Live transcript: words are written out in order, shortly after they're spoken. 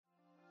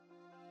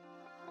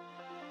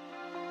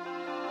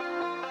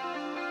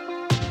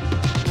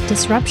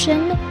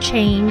Disruption,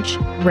 change,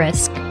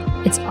 risk.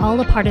 It's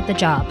all a part of the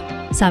job.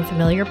 Sound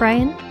familiar,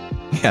 Brian?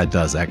 Yeah, it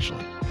does,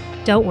 actually.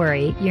 Don't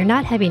worry, you're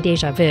not having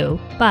deja vu,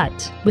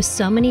 but with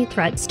so many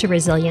threats to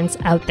resilience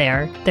out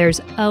there, there's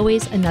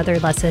always another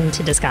lesson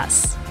to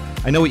discuss.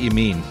 I know what you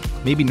mean.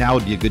 Maybe now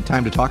would be a good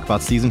time to talk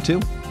about Season 2.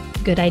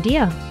 Good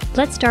idea.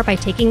 Let's start by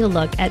taking a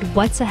look at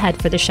what's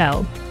ahead for the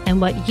show and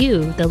what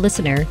you, the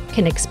listener,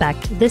 can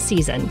expect this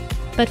season.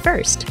 But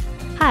first,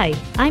 hi,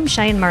 I'm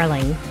Cheyenne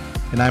Marling.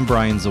 And I'm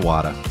Brian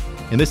Zawada.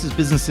 And this is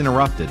Business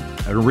Interrupted,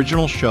 an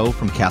original show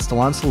from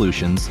Castellan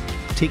Solutions,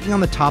 taking on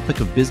the topic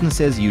of business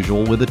as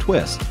usual with a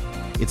twist.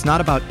 It's not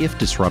about if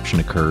disruption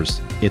occurs,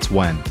 it's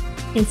when.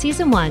 In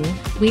Season 1,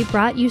 we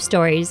brought you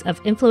stories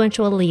of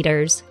influential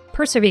leaders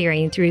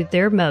persevering through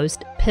their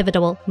most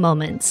pivotal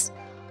moments,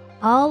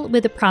 all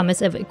with the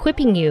promise of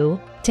equipping you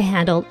to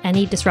handle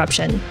any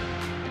disruption.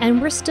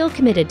 And we're still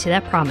committed to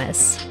that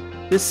promise.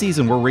 This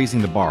season, we're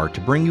raising the bar to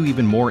bring you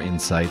even more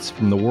insights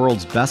from the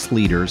world's best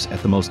leaders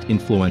at the most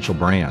influential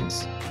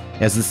brands.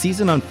 As the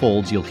season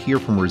unfolds, you'll hear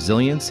from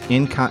resilience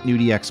and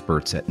continuity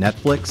experts at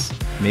Netflix,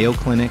 Mayo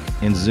Clinic,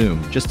 and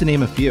Zoom, just to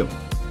name a few.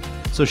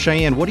 So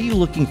Cheyenne, what are you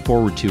looking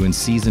forward to in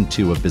Season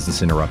 2 of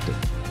Business Interrupted?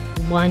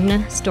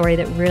 One story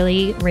that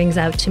really rings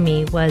out to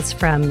me was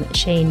from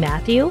Shane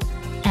Matthew,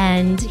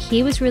 and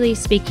he was really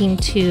speaking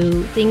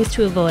to things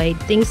to avoid,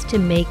 things to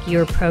make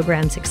your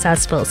program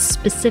successful,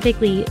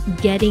 specifically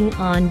getting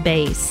on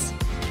base.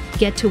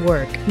 Get to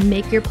work,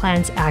 make your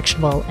plans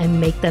actionable, and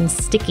make them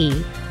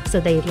sticky so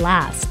they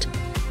last.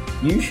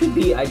 You should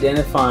be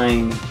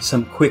identifying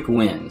some quick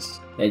wins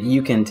that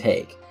you can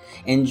take.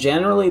 And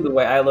generally, the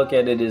way I look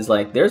at it is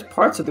like there's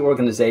parts of the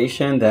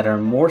organization that are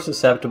more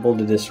susceptible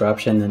to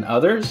disruption than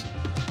others,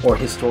 or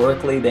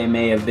historically they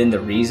may have been the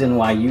reason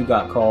why you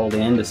got called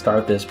in to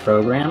start this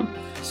program.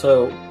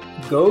 So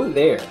go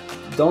there.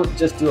 Don't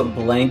just do a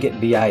blanket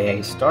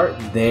BIA. Start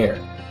there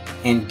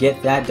and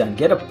get that done.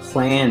 Get a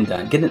plan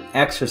done. Get an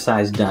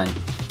exercise done.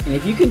 And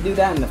if you can do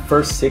that in the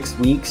first 6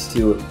 weeks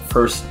to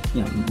first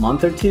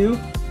month or two,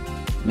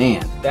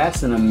 man,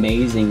 that's an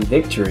amazing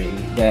victory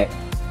that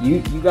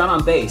you got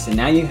on base, and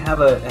now you have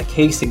a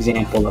case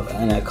example of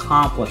an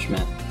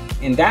accomplishment.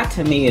 And that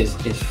to me is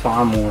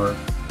far more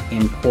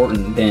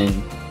important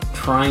than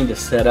trying to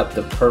set up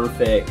the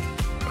perfect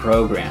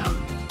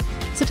program.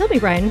 So tell me,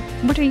 Brian,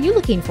 what are you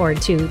looking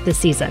forward to this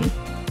season?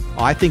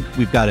 I think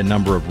we've got a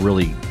number of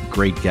really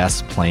great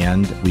guests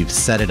planned. We've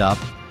set it up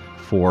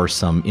for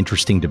some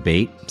interesting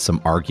debate,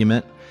 some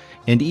argument,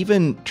 and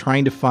even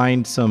trying to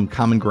find some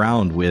common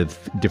ground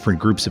with different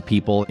groups of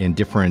people and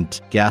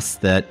different guests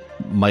that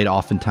might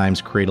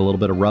oftentimes create a little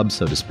bit of rub,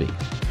 so to speak.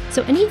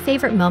 So any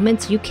favorite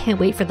moments you can't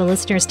wait for the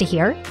listeners to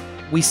hear?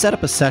 We set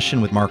up a session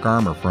with Mark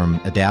Armour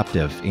from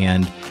Adaptive,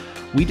 and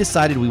we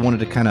decided we wanted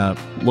to kind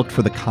of look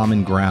for the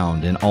common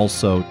ground and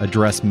also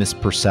address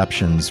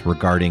misperceptions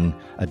regarding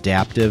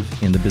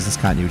Adaptive and the business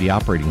continuity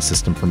operating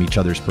system from each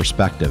other's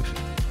perspective.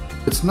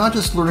 It's not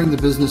just learning the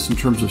business in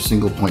terms of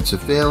single points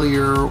of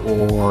failure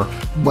or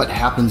what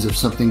happens if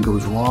something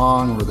goes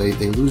wrong or they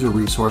lose a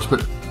resource,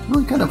 but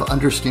really kind of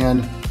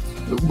understand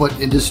what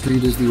industry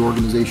does the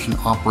organization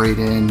operate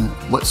in,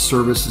 what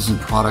services and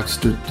products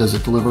does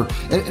it deliver,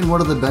 and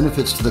what are the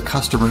benefits to the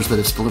customers that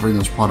it's delivering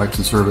those products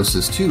and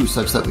services to,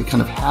 such that we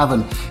kind of have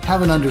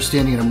an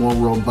understanding and a more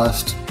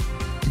robust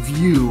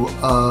view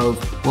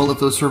of, well, if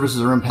those services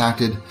are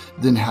impacted,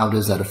 then how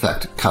does that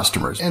affect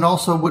customers? And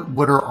also,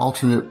 what are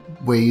alternate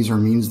ways or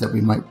means that we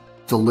might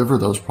deliver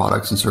those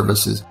products and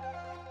services?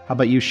 How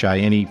about you, Shai?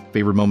 Any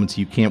favorite moments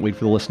you can't wait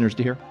for the listeners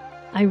to hear?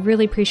 I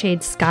really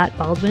appreciate Scott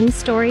Baldwin's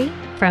story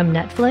from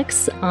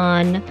Netflix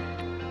on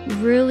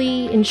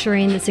really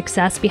ensuring the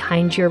success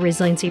behind your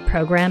resiliency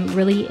program,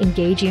 really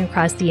engaging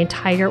across the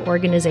entire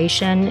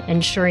organization,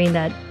 ensuring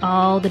that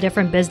all the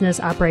different business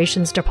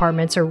operations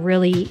departments are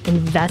really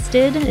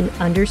invested in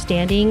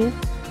understanding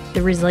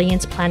the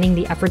resilience planning,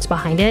 the efforts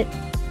behind it.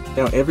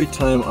 Now, every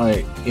time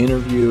I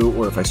interview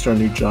or if I start a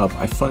new job,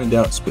 I find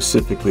out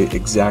specifically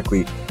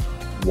exactly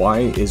why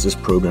is this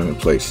program in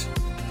place?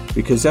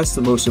 Because that's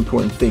the most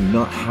important thing,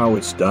 not how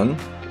it's done,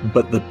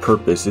 but the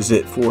purpose. Is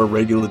it for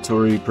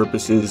regulatory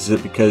purposes? Is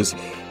it because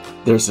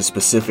there's a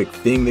specific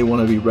thing they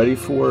want to be ready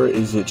for?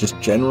 Is it just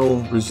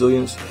general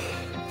resilience?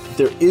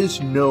 There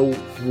is no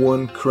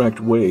one correct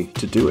way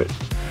to do it.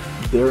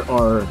 There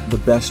are the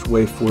best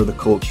way for the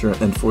culture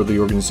and for the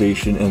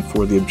organization and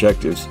for the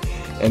objectives.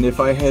 And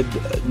if I had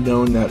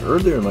known that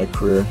earlier in my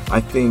career,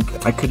 I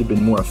think I could have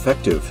been more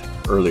effective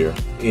earlier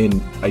in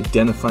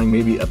identifying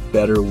maybe a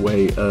better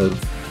way of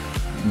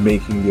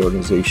making the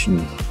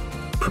organization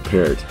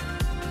prepared.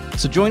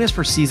 So join us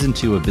for Season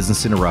 2 of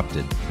Business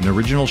Interrupted, an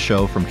original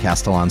show from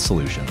Castellan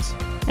Solutions.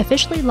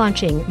 Officially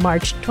launching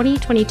March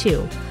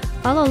 2022.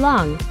 Follow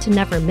along to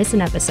never miss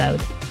an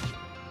episode.